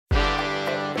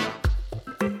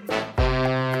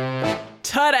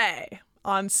today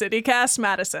on CityCast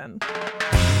Madison.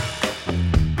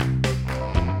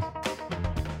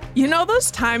 You know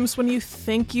those times when you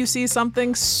think you see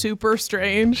something super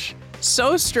strange?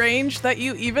 So strange that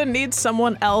you even need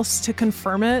someone else to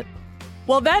confirm it?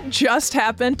 Well, that just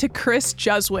happened to Chris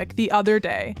Juswick the other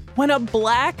day when a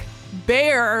black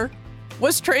bear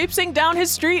was traipsing down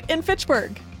his street in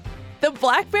Fitchburg. The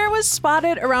black bear was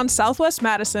spotted around Southwest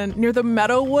Madison near the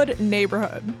Meadowood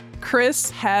neighborhood. Chris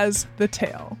has the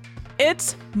tale.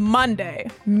 It's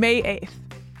Monday, May 8th.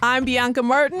 I'm Bianca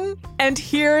Martin, and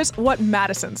here's what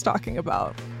Madison's talking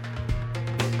about.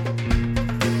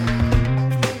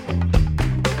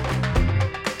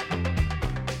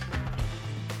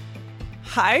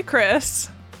 Hi,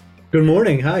 Chris. Good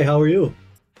morning. Hi, how are you?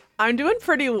 I'm doing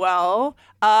pretty well.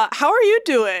 How are you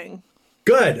doing?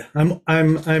 Good.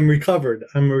 I'm recovered.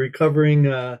 I'm a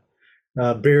recovering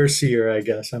bear seer, I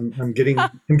guess. I'm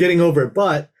getting over it,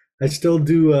 but I still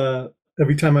do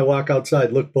every time I walk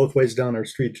outside, look both ways down our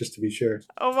street just to be sure.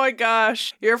 Oh my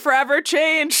gosh, you're forever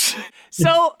changed.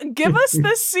 So give us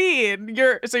the scene.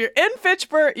 You're in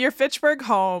Fitchburg, your Fitchburg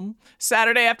home,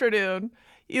 Saturday afternoon.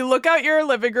 You look out your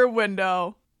living room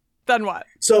window. Then what?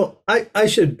 So I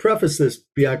should preface this,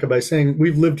 Bianca, by saying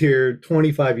we've lived here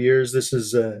 25 years. This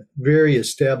is a very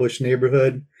established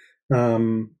neighborhood.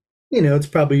 It's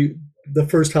probably the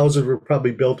first houses were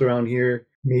probably built around here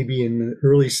maybe in the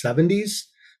early 70s.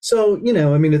 So,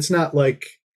 it's not like,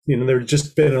 there's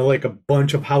just been a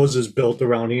bunch of houses built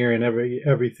around here and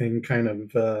everything kind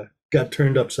of got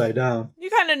turned upside down. You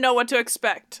kind of know what to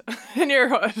expect in your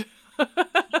hood.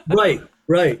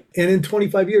 Right. And in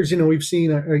 25 years, we've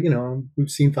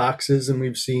seen foxes and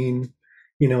we've seen,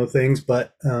 things,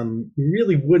 but we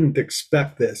really wouldn't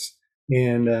expect this.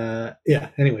 And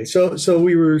anyway, so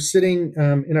we were sitting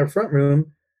in our front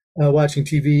room watching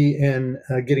TV and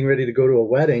getting ready to go to a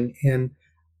wedding. And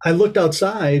I looked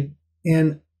outside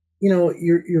and,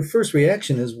 your first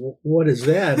reaction is, what is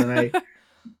that? And I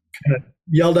kind of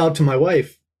yelled out to my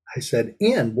wife. I said,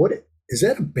 Ann, what is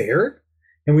that, a bear?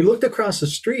 And we looked across the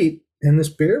street and this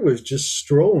bear was just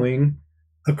strolling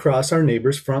across our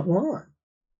neighbor's front lawn.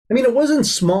 I mean, it wasn't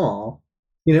small,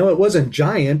 it wasn't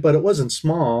giant, but it wasn't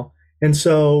small. And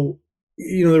so,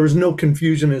 there was no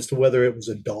confusion as to whether it was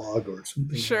a dog or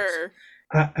something. Sure.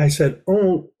 I said,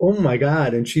 oh my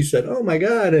God. And she said, oh my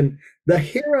God. And the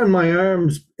hair on my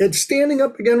arms, it's standing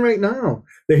up again right now.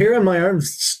 The hair on my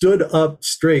arms stood up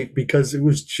straight because it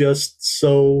was just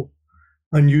so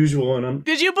unusual. And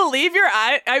did you believe your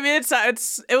eye? I mean,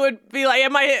 it would be like,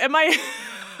 am I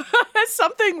is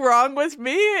something wrong with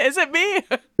me? Is it me?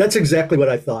 That's exactly what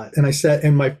I thought. And I said,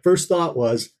 and my first thought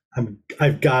was,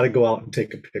 I've got to go out and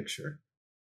take a picture.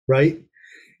 Right.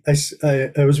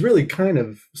 I was really kind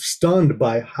of stunned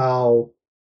by how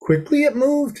quickly it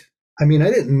moved. I mean, I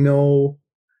didn't know,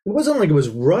 it wasn't like it was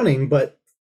running, but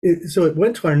so it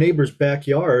went to our neighbor's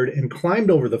backyard and climbed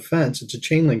over the fence. It's a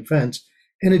chain link fence.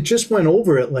 And it just went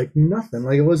over it like nothing,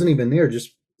 like it wasn't even there,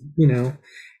 just, and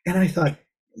I thought,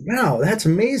 wow, that's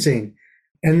amazing.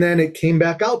 And then it came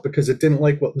back out because it didn't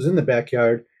like what was in the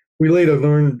backyard. We later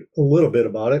learned a little bit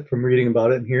about it from reading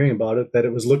about it and hearing about it, that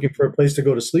it was looking for a place to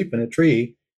go to sleep in a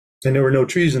tree, and there were no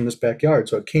trees in this backyard.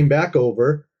 So it came back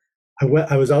over.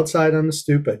 I was outside on the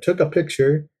stoop. I took a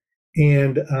picture,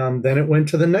 and then it went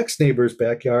to the next neighbor's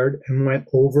backyard and went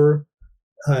over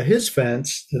his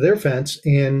fence, their fence,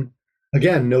 and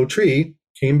again, no tree,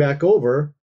 came back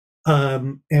over,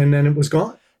 and then it was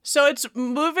gone. So it's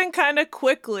moving kind of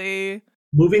quickly.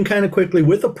 Moving kind of quickly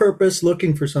with a purpose,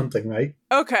 looking for something, right?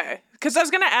 Okay. Because I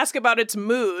was going to ask about its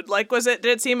mood. Like, did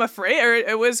it seem afraid, or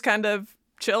it was kind of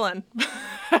chilling?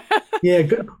 Yeah,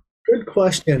 good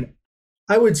question.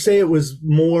 I would say it was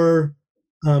more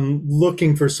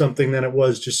looking for something than it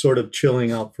was just sort of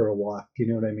chilling out for a walk. You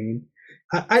know what I mean?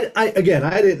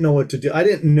 I didn't know what to do. I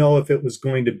didn't know if it was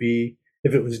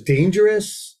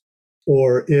dangerous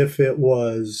or if it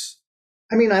was,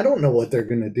 I don't know what they're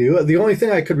going to do. The only thing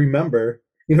I could remember,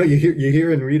 you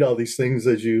hear and read all these things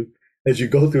as you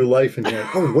go through life, and you're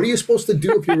like, oh, what are you supposed to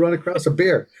do if you run across a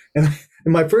bear? And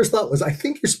my first thought was, I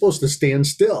think you're supposed to stand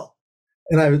still.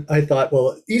 And I thought,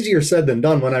 well, easier said than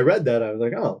done. When I read that, I was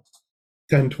like, oh,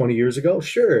 10, 20 years ago,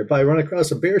 sure. If I run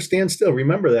across a bear, stand still.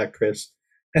 Remember that, Chris.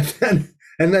 And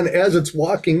then as it's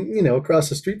walking, across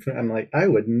the street from, I'm like, I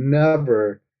would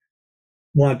never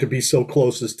want to be so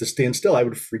close as to stand still. I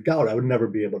would freak out. I would never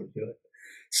be able to do it.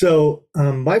 So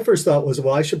my first thought was,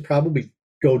 well, I should probably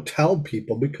go tell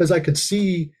people, because I could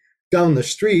see down the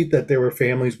street that there were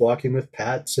families walking with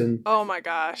pets. And oh my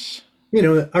gosh,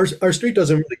 our street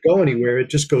doesn't really go anywhere. It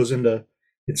just goes into,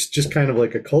 it's just kind of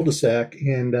like a cul-de-sac.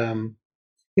 And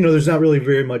there's not really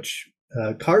very much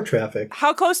car traffic.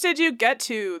 How close did you get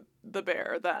to the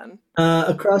bear then?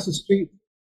 Across the street,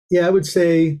 yeah, I would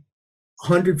say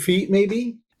 100 feet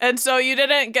maybe. And so you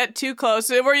didn't get too close.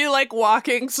 Were you like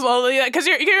walking slowly? Because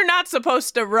you're not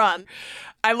supposed to run.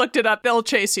 I looked it up. They'll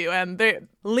chase you. And they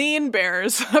lean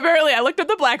bears. Apparently, I looked at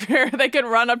the black bear. They can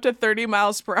run up to 30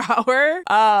 miles per hour.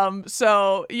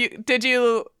 So did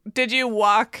you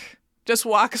just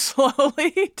walk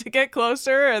slowly to get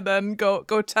closer and then go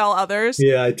tell others?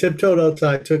 Yeah, I tiptoed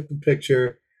outside, took the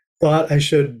picture, thought I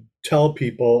should tell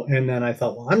people, and then I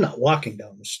thought, well, I'm not walking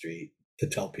down the street to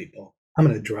tell people. I'm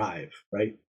going to drive,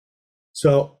 right?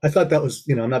 So I thought that was,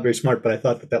 I'm not very smart, but I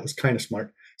thought that was kind of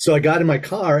smart. So I got in my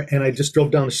car and I just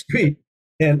drove down the street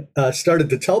and started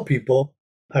to tell people.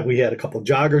 We had a couple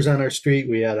joggers on our street.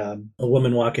 We had a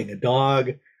woman walking a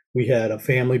dog. We had a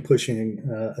family pushing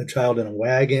a child in a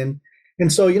wagon.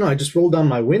 And so, I just rolled down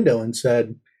my window and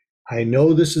said, I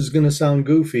know this is going to sound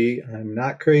goofy. I'm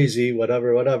not crazy,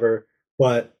 whatever,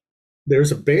 but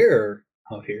there's a bear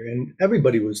out here. And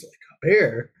everybody was like, a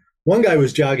bear? One guy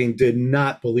was jogging, did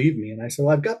not believe me. And I said,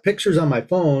 well, I've got pictures on my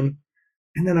phone.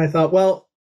 And then I thought, well,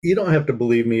 you don't have to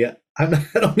believe me. I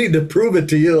don't need to prove it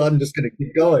to you. I'm just going to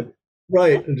keep going.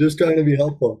 Right. I'm just trying to be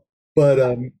helpful.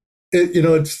 But,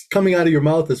 it's coming out of your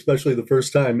mouth, especially the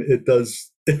first time.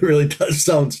 It really does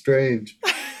sound strange.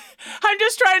 I'm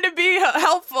just trying to be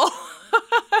helpful.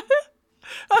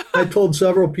 I told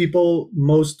several people,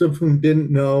 most of whom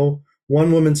didn't know.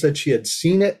 One woman said she had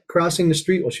seen it crossing the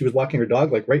street while she was walking her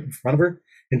dog, like right in front of her.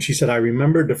 And she said, I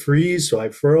remembered to freeze, so I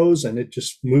froze and it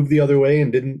just moved the other way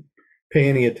and didn't pay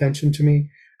any attention to me.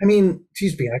 I mean,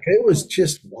 geez, Bianca, it was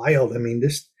just wild. I mean,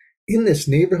 in this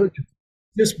neighborhood,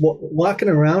 just walking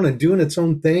around and doing its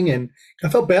own thing. And I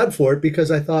felt bad for it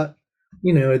because I thought,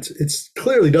 it's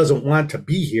clearly doesn't want to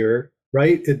be here,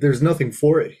 right? There's nothing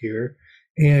for it here.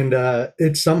 And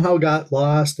it somehow got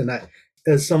lost. And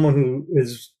as someone who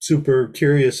is super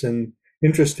curious and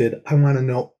interested, I want to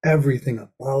know everything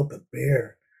about the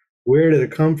bear. Where did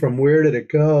it come from? Where did it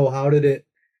go? How did it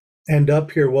end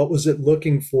up here? What was it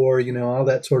looking for? All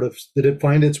that sort of, did it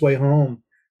find its way home?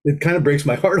 It kind of breaks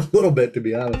my heart a little bit, to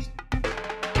be honest.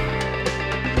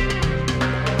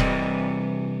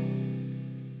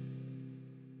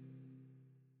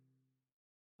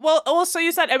 Well, so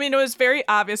you said, it was very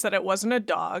obvious that it wasn't a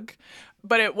dog,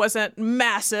 but it wasn't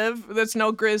massive. There's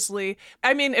no grizzly.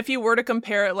 If you were to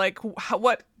compare it, like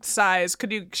what size,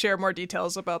 could you share more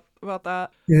details about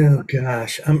that? Oh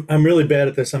gosh, I'm really bad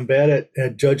at this. I'm bad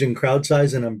at judging crowd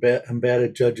size, and I'm bad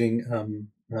at judging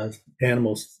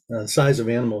animals, size of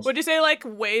animals. Would you say like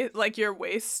weight, like your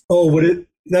waist? Oh, would it?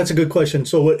 That's a good question.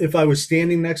 So if I was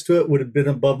standing next to it, would it have been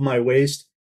above my waist?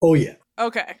 Oh yeah.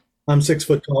 Okay. I'm 6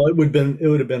 foot tall. I would say it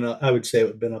would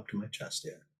have been up to my chest.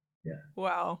 Yeah.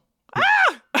 Wow.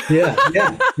 Yeah.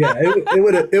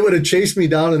 It would have chased me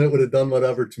down and it would have done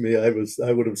whatever to me. I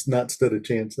would have not stood a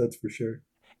chance. That's for sure.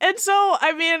 And so,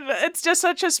 it's just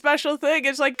such a special thing.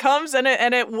 It's like comes and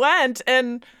it went,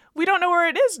 and we don't know where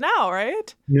it is now,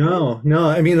 right? No.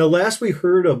 The last we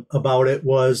heard about it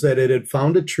was that it had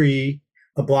found a tree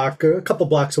a couple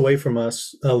blocks away from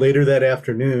us later that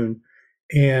afternoon.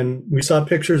 And we saw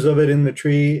pictures of it in the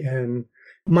tree. And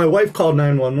my wife called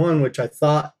 911, which I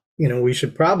thought, we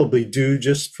should probably do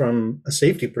just from a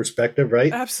safety perspective,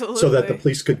 right? Absolutely. So that the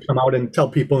police could come out and tell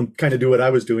people and kind of do what I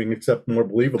was doing, except more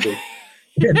believably.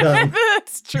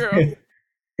 That's true.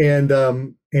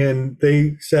 And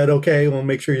they said, okay, well,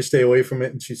 make sure you stay away from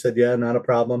it. And she said, yeah, not a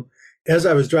problem. As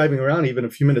I was driving around, even a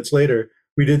few minutes later,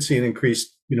 we did see an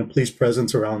increased, police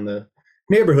presence around the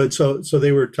neighborhood. So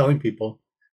they were telling people,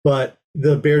 but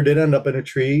the bear did end up in a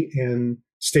tree and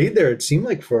stayed there. It seemed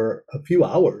like for a few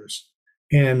hours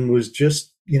and was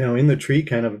just, in the tree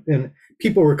kind of, and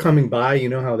people were coming by,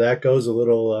 how that goes, a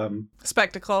little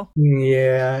spectacle.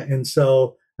 Yeah. And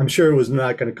so I'm sure it was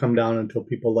not going to come down until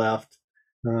people left.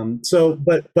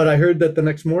 But I heard that the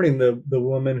next morning, the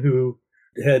woman who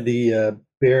had the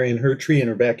bear in her tree in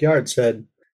her backyard said,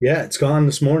 yeah, it's gone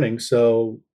this morning.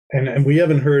 So, and we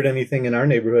haven't heard anything in our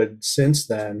neighborhood since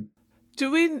then.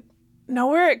 Do we know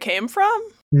where it came from?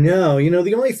 No,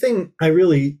 the only thing I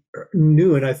really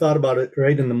knew, and I thought about it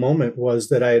right in the moment, was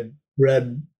that I had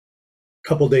read a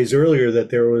couple days earlier that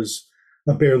there was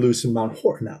a bear loose in Mount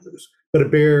Horeb, not loose, but a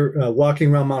bear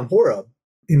walking around Mount Horeb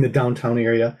in the downtown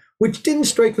area, which didn't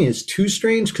strike me as too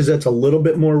strange because that's a little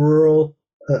bit more rural,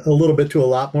 a little bit to a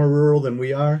lot more rural than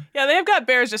we are. Yeah, they've got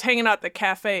bears just hanging out at the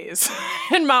cafes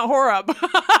in Mount Horeb.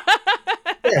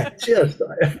 Yeah, just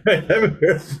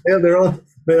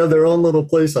they have their own little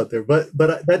place out there. But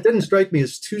that didn't strike me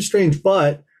as too strange.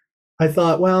 But I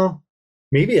thought, well,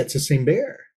 maybe it's the same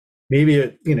bear. Maybe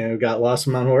it, got lost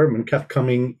in Mount Horeb and kept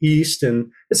coming east,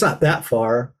 and it's not that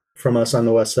far from us on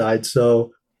the west side.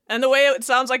 So, and the way it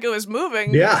sounds like it was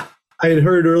moving. Yeah. I had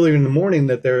heard earlier in the morning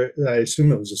that I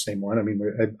assume it was the same one. I mean,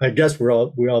 I guess we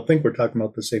all think we're talking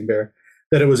about the same bear,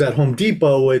 that it was at Home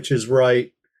Depot, which is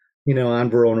right, on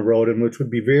Verona Road, and which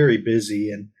would be very busy.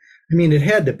 And I mean, it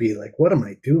had to be like, what am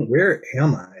I doing? Where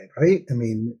am I? Right? I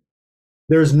mean,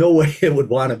 there's no way it would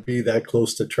want to be that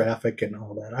close to traffic and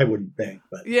all that. I wouldn't think,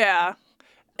 but yeah,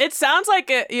 it sounds like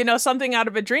it, something out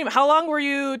of a dream. How long were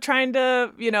you trying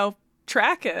to,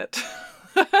 track it?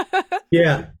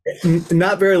 Yeah,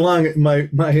 not very long.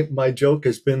 My joke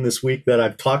has been this week that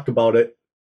I've talked about it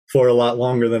for a lot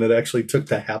longer than it actually took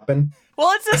to happen. Well,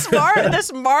 it's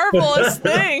this marvelous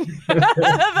thing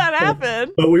that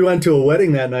happened. But we went to a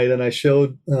wedding that night, and I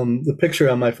showed the picture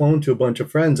on my phone to a bunch of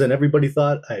friends, and everybody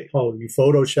thought, you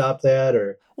photoshopped that,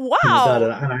 or wow.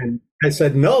 And I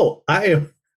said, no, I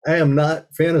am not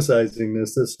fantasizing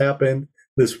this. This happened.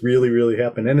 This really, really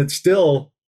happened, and it's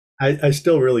still. I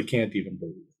still really can't even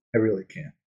believe it. I really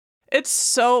can't. It's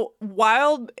so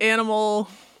wild. Animal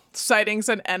sightings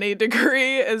in any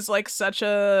degree is like such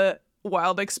a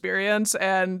wild experience.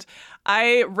 And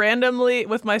I randomly,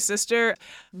 with my sister,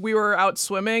 we were out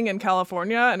swimming in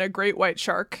California and a great white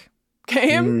shark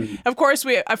came. Of course,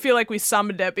 I feel like we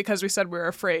summoned it because we said we were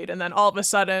afraid. And then all of a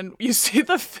sudden you see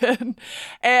the fin,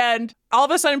 and all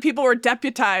of a sudden people were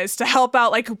deputized to help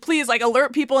out, like, please, like,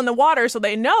 alert people in the water so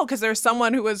they know, because there's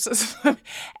someone who was,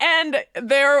 and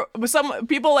there was some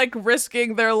people like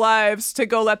risking their lives to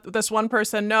go let this one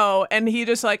person know. And he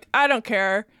just like, I don't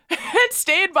care. And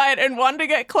stayed by it and wanted to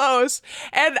get close.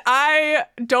 And I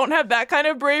don't have that kind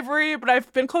of bravery, but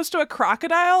I've been close to a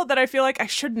crocodile that I feel like I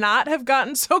should not have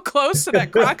gotten so close to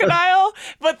that crocodile.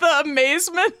 But the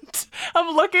amazement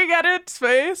of looking at its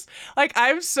face, like,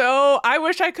 I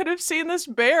wish I could have seen this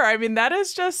bear. I mean, that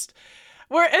is just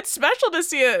where it's special to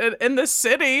see it in the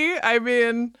city. I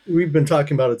mean, we've been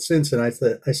talking about it since, and I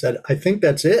said, I think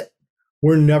that's it.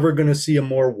 We're never going to see a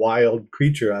more wild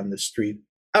creature on this street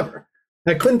ever.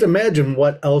 I couldn't imagine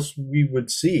what else we would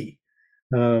see,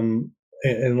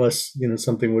 unless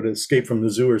something would escape from the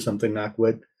zoo or something. Knock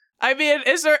wood. I mean,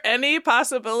 is there any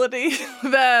possibility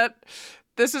that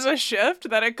this is a shift,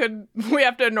 that we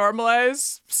have to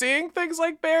normalize seeing things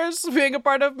like bears being a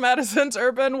part of Madison's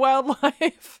urban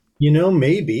wildlife?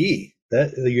 Maybe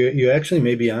that you actually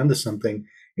may be onto something.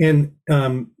 And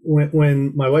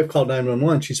when my wife called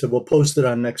 911, she said, "Well, post it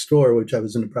on Nextdoor," which I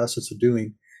was in the process of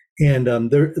doing. And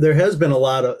there have been a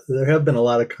lot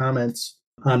of comments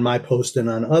on my post and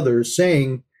on others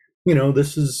saying,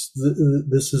 this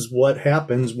is what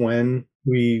happens when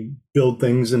we build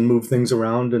things and move things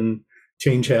around and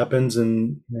change happens,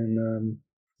 and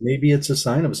maybe it's a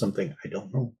sign of something. I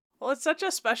don't know. Well, it's such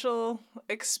a special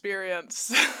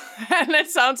experience, and it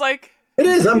sounds like it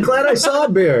is. I'm glad I saw a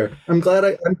bear. I'm glad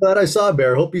I saw a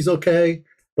bear. Hope he's okay.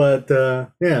 But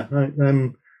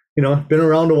I'm. Been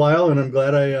around a while, and I'm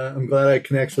glad I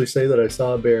can actually say that I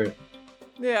saw a bear.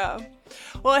 Yeah.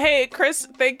 Well, hey, Chris,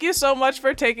 thank you so much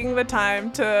for taking the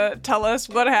time to tell us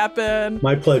what happened.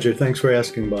 My pleasure. Thanks for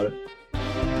asking about it.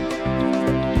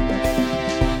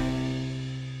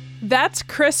 That's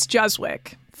Chris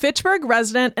Juswick, Fitchburg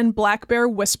resident and black bear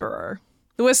whisperer.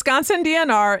 The Wisconsin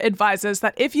DNR advises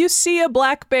that if you see a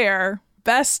black bear,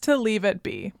 best to leave it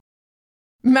be.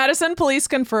 Madison police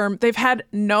confirm they've had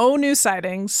no new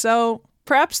sightings, so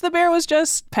perhaps the bear was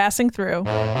just passing through.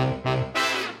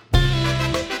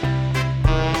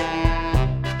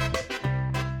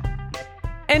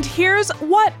 And here's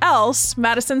what else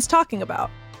Madison's talking about.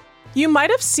 You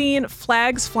might have seen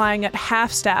flags flying at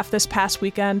half-staff this past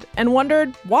weekend and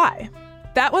wondered why.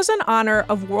 That was in honor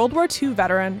of World War II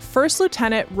veteran First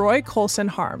Lieutenant Roy Colson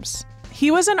Harms. He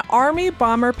was an Army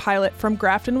bomber pilot from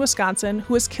Grafton, Wisconsin,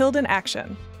 who was killed in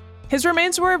action. His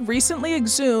remains were recently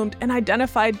exhumed and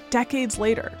identified decades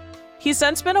later. He's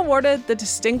since been awarded the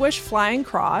Distinguished Flying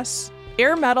Cross,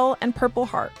 Air Medal, and Purple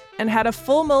Heart, and had a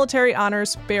full military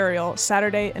honors burial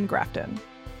Saturday in Grafton.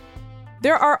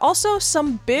 There are also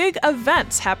some big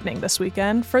events happening this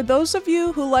weekend for those of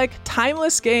you who like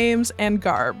timeless games and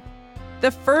garb.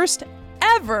 The first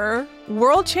ever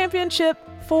World Championship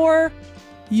for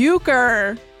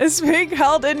Euchre is being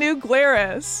held in New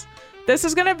Glarus. This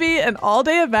is going to be an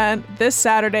all-day event this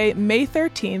Saturday, May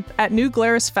 13th at New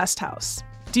Glarus Fest House.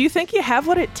 Do you think you have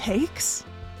what it takes?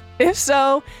 If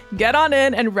so, get on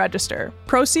in and register.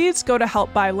 Proceeds go to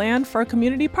help buy land for a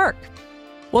community park.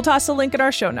 We'll toss a link in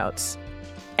our show notes.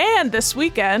 And this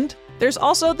weekend, there's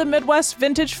also the Midwest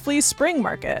Vintage Flea Spring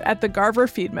Market at the Garver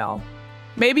Feed Mill.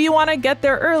 Maybe you want to get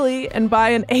there early and buy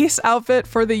an ace outfit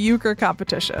for the euchre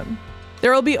competition.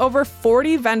 There will be over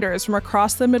 40 vendors from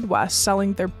across the Midwest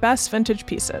selling their best vintage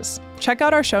pieces. Check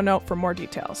out our show note for more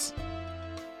details.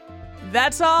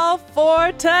 That's all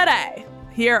for today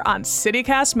here on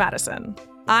CityCast Madison.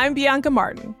 I'm Bianca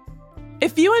Martin.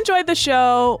 If you enjoyed the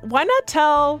show, why not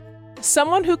tell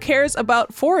someone who cares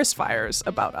about forest fires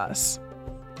about us?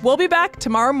 We'll be back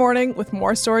tomorrow morning with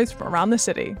more stories from around the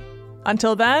city.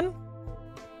 Until then,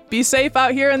 be safe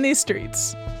out here in these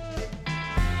streets.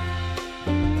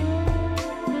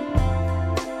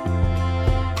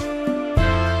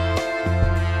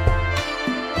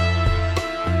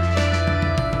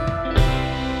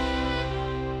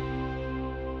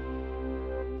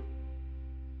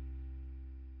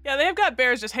 Yeah, they've got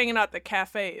bears just hanging out at the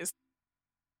cafes.